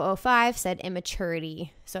 Schneider 005 said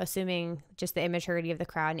immaturity. So assuming just the immaturity of the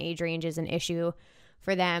crowd and age range is an issue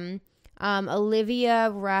for them.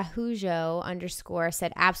 Olivia Rahujo _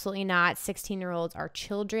 said absolutely not. 16-year-olds are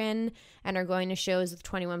children and are going to shows with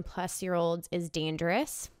 21 plus year olds is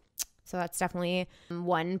dangerous. So that's definitely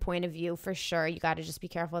one point of view for sure. You got to just be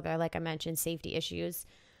careful there. Like I mentioned, safety issues.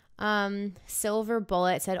 Silver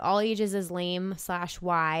Bullet said all ages is lame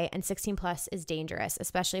 /Y and 16 plus is dangerous,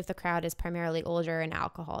 especially if the crowd is primarily older and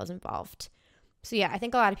alcohol is involved. So yeah, I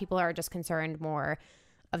think a lot of people are just concerned more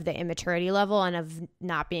of the immaturity level and of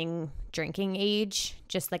not being drinking age,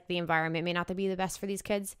 just like the environment may not be the best for these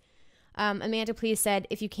kids. Amanda Please said,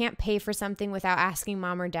 if you can't pay for something without asking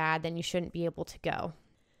mom or dad, then you shouldn't be able to go.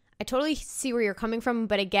 I totally see where you're coming from,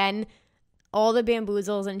 but again, all the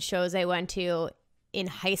bamboozles and shows I went to in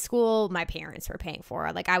high school, my parents were paying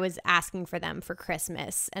for. Like I was asking for them for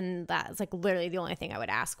Christmas, and that's like literally the only thing I would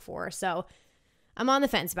ask for. So I'm on the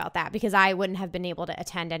fence about that because I wouldn't have been able to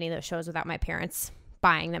attend any of those shows without my parents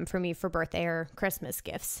buying them for me for birthday or Christmas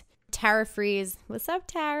gifts. Tara Freeze, what's up,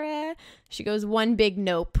 Tara? She goes, one big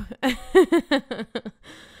nope.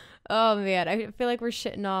 Oh man, I feel like we're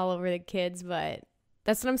shitting all over the kids, but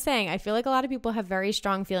that's what I'm saying. I feel like a lot of people have very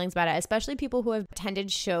strong feelings about it, especially people who have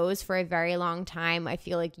attended shows for a very long time. I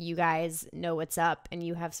feel like you guys know what's up and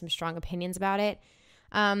you have some strong opinions about it.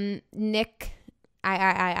 Nick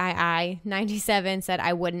I 97 said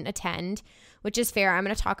I wouldn't attend, which is fair. I'm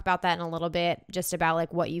going to talk about that in a little bit, just about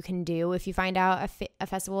like what you can do if you find out a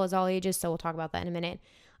festival is all ages. So we'll talk about that in a minute.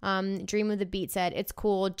 Dream of the Beat said it's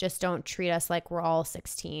cool. Just don't treat us like we're all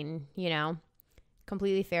 16, you know,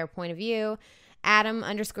 completely fair point of view. Adam _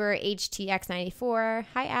 HTX94.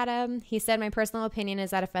 Hi, Adam. He said, my personal opinion is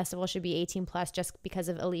that a festival should be 18 plus just because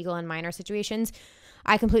of illegal and minor situations.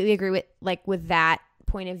 I completely agree with that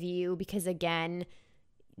point of view because, again,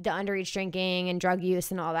 the underage drinking and drug use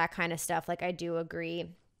and all that kind of stuff, like I do agree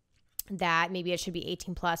that maybe it should be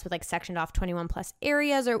 18 plus with like sectioned off 21 plus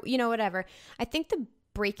areas or, you know, whatever. I think the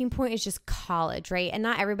breaking point is just college, right? And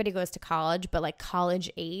not everybody goes to college, but like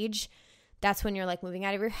college age. That's when you're like moving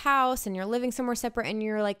out of your house and you're living somewhere separate and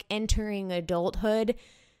you're like entering adulthood.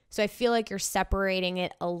 So I feel like you're separating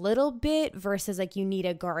it a little bit versus like you need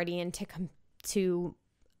a guardian to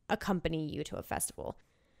accompany you to a festival.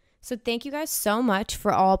 So thank you guys so much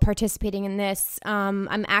for all participating in this.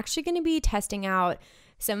 I'm actually going to be testing out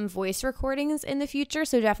some voice recordings in the future.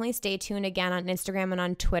 So definitely stay tuned again on Instagram and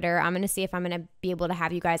on Twitter. I'm going to see if I'm going to be able to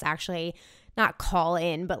have you guys actually not call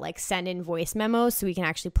in, but like send in voice memos so we can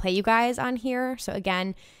actually play you guys on here. So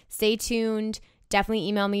again, stay tuned. Definitely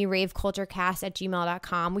email me,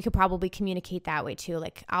 raveculturecast@gmail.com. We could probably communicate that way too.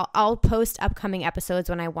 Like I'll post upcoming episodes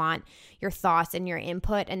when I want your thoughts and your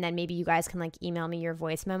input, and then maybe you guys can like email me your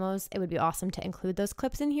voice memos. It would be awesome to include those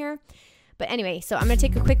clips in here. But anyway, so I'm going to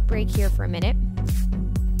take a quick break here for a minute.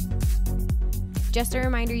 Just a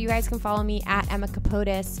reminder, you guys can follow me at Emma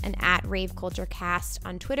Kapotes and at raveculturecast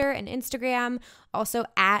on Twitter and Instagram. Also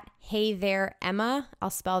at Hey There Emma. I'll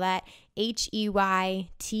spell that HeyTheremma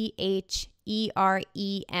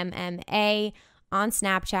on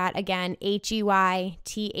Snapchat. Again, HeyTheremma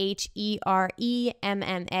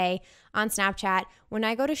on Snapchat. When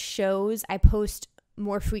I go to shows, I post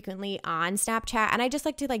more frequently on Snapchat, and I just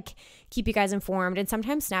like to like keep you guys informed, and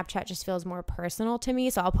sometimes Snapchat just feels more personal to me,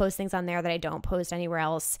 so I'll post things on there that I don't post anywhere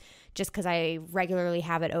else just because I regularly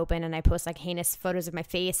have it open, and I post like heinous photos of my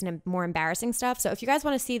face and more embarrassing stuff. So if you guys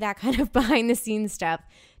want to see that kind of behind the scenes stuff,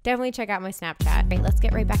 definitely check out my Snapchat. All right, let's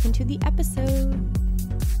get right back into the episode.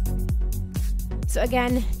 So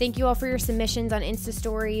again, thank you all for your submissions on Insta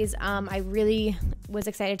stories. I really was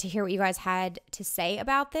excited to hear what you guys had to say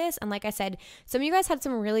about this. And like I said, some of you guys had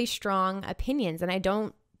some really strong opinions, and I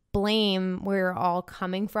don't blame where you're all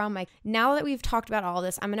coming from. Like, now that we've talked about all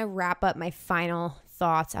this, I'm going to wrap up my final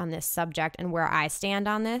thoughts on this subject and where I stand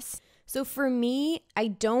on this. So for me, I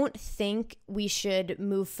don't think we should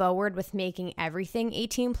move forward with making everything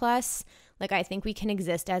 18 plus. Like, I think we can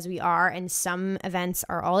exist as we are, and some events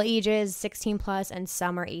are all ages, 16 plus, and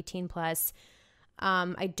some are 18 plus.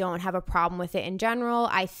 I don't have a problem with it in general.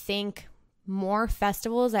 I think more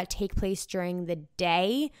festivals that take place during the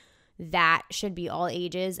day, that should be all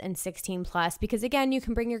ages and 16 plus, because again, you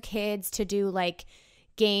can bring your kids to do like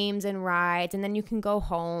games and rides, and then you can go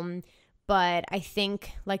home. But I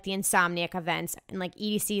think like the Insomniac events and like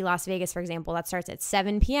EDC Las Vegas, for example, that starts at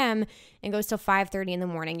 7 p.m. and goes till 5:30 in the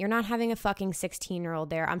morning. You're not having a fucking 16-year-old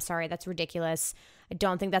there. I'm sorry, that's ridiculous. I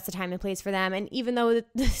don't think that's the time and place for them. And even though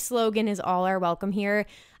the slogan is all are welcome here,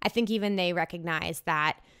 I think even they recognize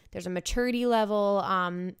that there's a maturity level,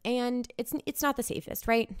 and it's not the safest,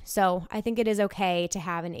 right? So I think it is okay to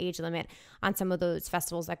have an age limit on some of those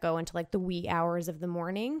festivals that go into like the wee hours of the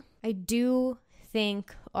morning. I do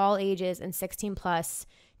think all ages and 16 plus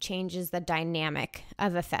changes the dynamic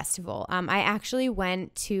of a festival. I actually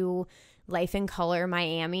went to Life in Color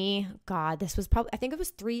Miami. God, this was probably, I think it was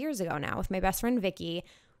 3 years ago now, with my best friend Vicky.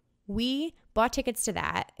 We bought tickets to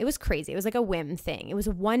that. It was crazy. It was like a whim thing. It was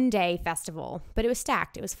a one-day festival, but it was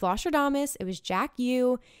stacked. It was Flosstradamus. It was Jack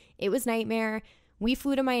U. It was Nightmare. We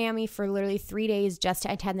flew to Miami for literally 3 days just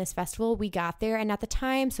to attend this festival. We got there, and at the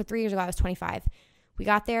time, so 3 years ago, I was 25. We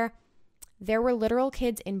got there. There were literal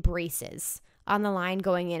kids in braces on the line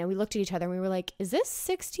going in, and we looked at each other and we were like, is this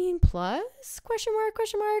 16 plus? Question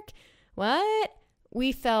mark. What?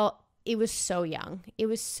 We felt it was so young. It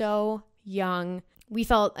was so young. We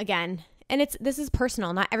felt, again, and this is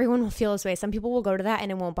personal. Not everyone will feel this way. Some people will go to that and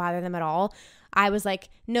it won't bother them at all. I was like,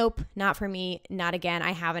 nope, not for me, not again.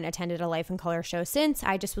 I haven't attended a Life in Color show since.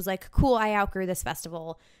 I just was like, cool, I outgrew this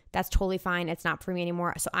festival. That's totally fine. It's not for me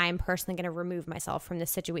anymore. So I am personally going to remove myself from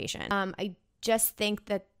this situation. I just think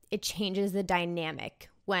that it changes the dynamic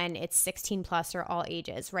when it's 16 plus or all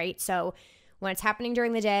ages, right? So when it's happening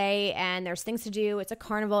during the day and there's things to do, it's a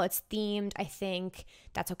carnival, it's themed, I think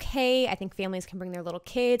that's okay. I think families can bring their little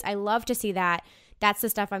kids. I love to see that. That's the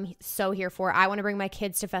stuff I'm so here for. I want to bring my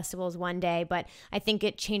kids to festivals one day, but I think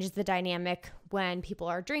it changes the dynamic when people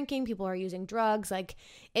are drinking, people are using drugs. Like,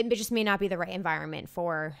 it just may not be the right environment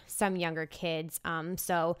for some younger kids.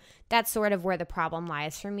 So that's sort of where the problem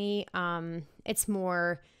lies for me. It's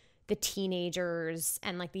more the teenagers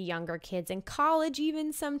and like the younger kids in college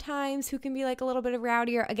even sometimes who can be like a little bit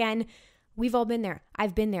rowdier. Again, we've all been there.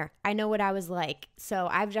 I've been there. I know what I was like. So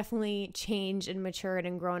I've definitely changed and matured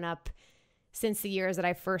and grown up since the years that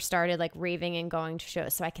I first started like raving and going to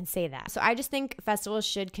shows. So I can say that. So I just think festivals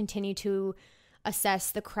should continue to assess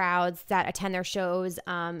the crowds that attend their shows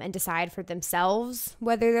and decide for themselves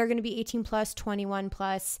whether they're going to be 18 plus, 21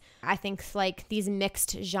 plus. I think like these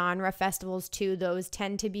mixed genre festivals too, those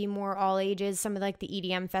tend to be more all ages. Some of like the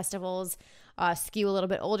EDM festivals skew a little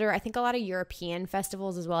bit older. I think a lot of European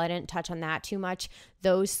festivals as well. I didn't touch on that too much.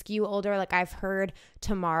 Those skew older. Like I've heard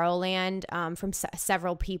Tomorrowland from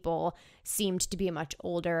several people seemed to be a much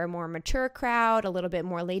older, more mature crowd, a little bit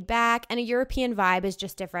more laid back, and a European vibe is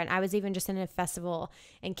just different. I was even just in a festival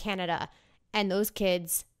in Canada, and those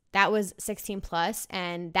kids, that was 16 plus,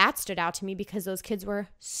 and that stood out to me because those kids were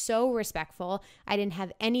so respectful. I didn't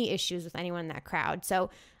have any issues with anyone in that crowd.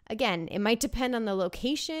 So again, it might depend on the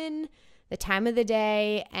location, the time of the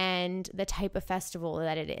day, and the type of festival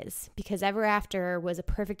that it is, because Ever After was a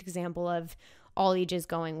perfect example of all ages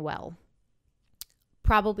going well.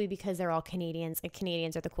 Probably because they're all Canadians, and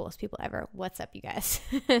Canadians are the coolest people ever. What's up, you guys?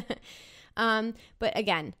 But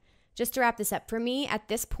again, just to wrap this up, for me at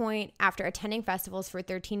this point, after attending festivals for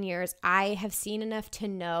 13 years, I have seen enough to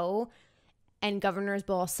know, and Governor's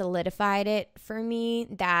Ball solidified it for me,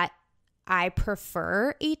 that I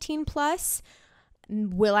prefer 18 plus.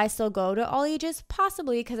 Will I still go to all ages?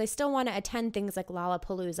 Possibly, because I still want to attend things like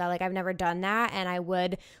Lollapalooza. Like, I've never done that, and I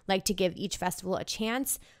would like to give each festival a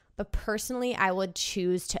chance. But personally, I would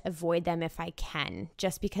choose to avoid them if I can,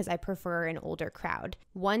 just because I prefer an older crowd.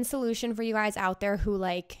 One solution for you guys out there who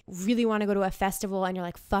like really want to go to a festival and you're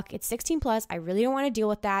like, fuck, it's 16 plus. I really don't want to deal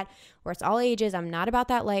with that, or it's all ages. I'm not about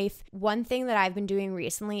that life. One thing that I've been doing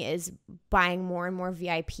recently is buying more and more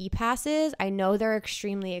VIP passes. I know they're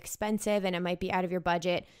extremely expensive and it might be out of your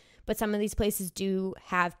budget, but some of these places do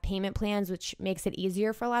have payment plans, which makes it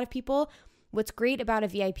easier for a lot of people. What's great about a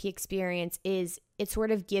VIP experience is it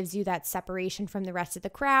sort of gives you that separation from the rest of the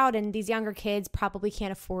crowd, and these younger kids probably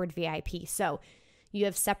can't afford VIP. So you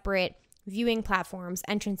have separate viewing platforms,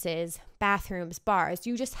 entrances, bathrooms, bars.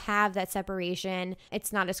 You just have that separation.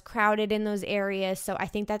 It's not as crowded in those areas. So I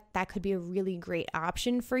think that that could be a really great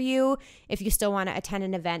option for you if you still want to attend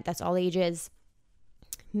an event that's all ages.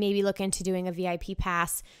 Maybe look into doing a VIP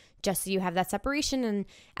pass just so you have that separation. And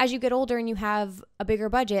as you get older and you have a bigger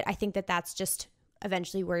budget, I think that that's just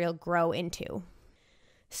eventually where you'll grow into.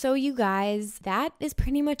 So you guys, that is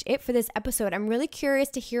pretty much it for this episode. I'm really curious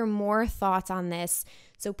to hear more thoughts on this.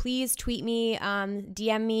 So please tweet me,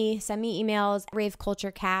 DM me, send me emails,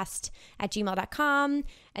 raveculturecast@gmail.com,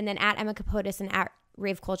 and then at Emma Kapotes and at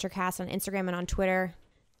raveculturecast on Instagram and on Twitter.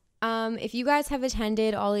 If you guys have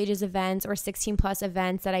attended all ages events or 16 plus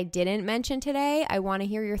events that I didn't mention today, I want to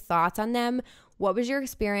hear your thoughts on them. What was your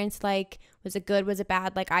experience like? Was it good? Was it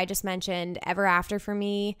bad? Like I just mentioned, Ever After for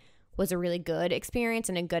me was a really good experience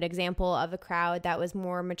and a good example of a crowd that was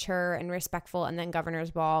more mature and respectful. And then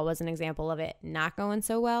Governor's Ball was an example of it not going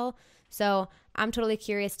so well. So I'm totally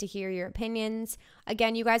curious to hear your opinions.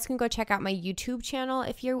 Again, you guys can go check out my YouTube channel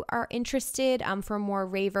if you are interested for more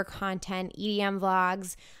Raver content, EDM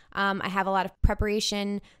vlogs. I have a lot of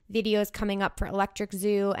preparation videos coming up for Electric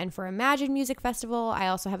Zoo and for Imagine Music Festival. I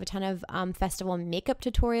also have a ton of festival makeup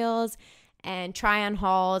tutorials and try-on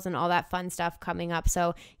hauls and all that fun stuff coming up.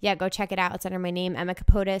 So yeah, go check it out. It's under my name, Emma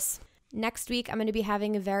Kapotes. Next week, I'm going to be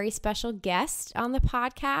having a very special guest on the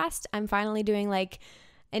podcast. I'm finally doing like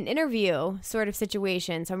an interview sort of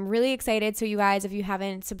situation. So I'm really excited. So you guys, if you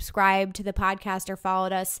haven't subscribed to the podcast or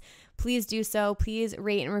followed us, please do so. Please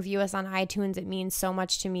rate and review us on iTunes. It means so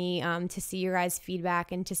much to me to see your guys'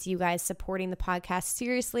 feedback and to see you guys supporting the podcast.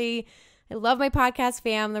 Seriously, I love my podcast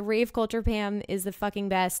fam. The Rave Culture fam is the fucking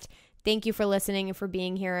best. Thank you for listening and for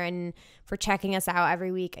being here and for checking us out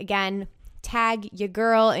every week. Again, tag your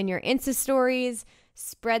girl in your Insta stories.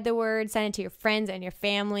 Spread the word. Send it to your friends and your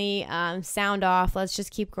family. Sound off. Let's just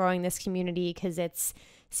keep growing this community because it's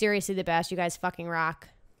seriously the best. You guys fucking rock.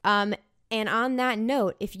 And on that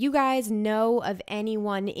note, if you guys know of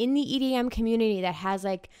anyone in the EDM community that has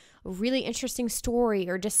like a really interesting story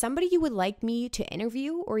or just somebody you would like me to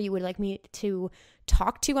interview or you would like me to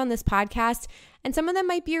talk to on this podcast, and some of them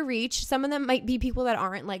might be a reach, some of them might be people that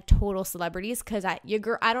aren't like total celebrities because I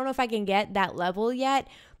don't know if I can get that level yet.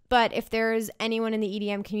 But if there's anyone in the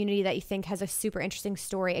EDM community that you think has a super interesting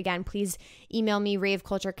story, again, please email me,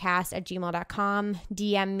 raveculturecast@gmail.com,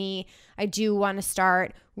 DM me. I do want to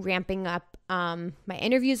start ramping up my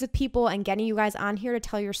interviews with people and getting you guys on here to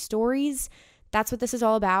tell your stories. That's what this is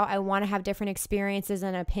all about. I want to have different experiences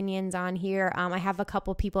and opinions on here. I have a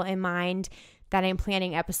couple people in mind that I'm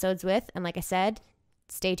planning episodes with. And like I said,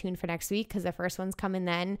 stay tuned for next week because the first one's coming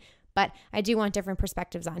then. But I do want different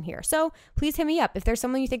perspectives on here. So please hit me up. If there's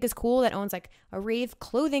someone you think is cool that owns like a rave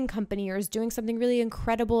clothing company or is doing something really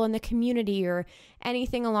incredible in the community or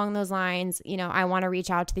anything along those lines, you know, I want to reach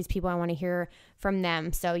out to these people. I want to hear from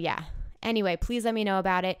them. So yeah. Anyway, please let me know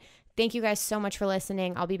about it. Thank you guys so much for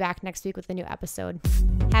listening. I'll be back next week with a new episode.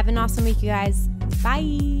 Have an awesome week, you guys.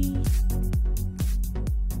 Bye.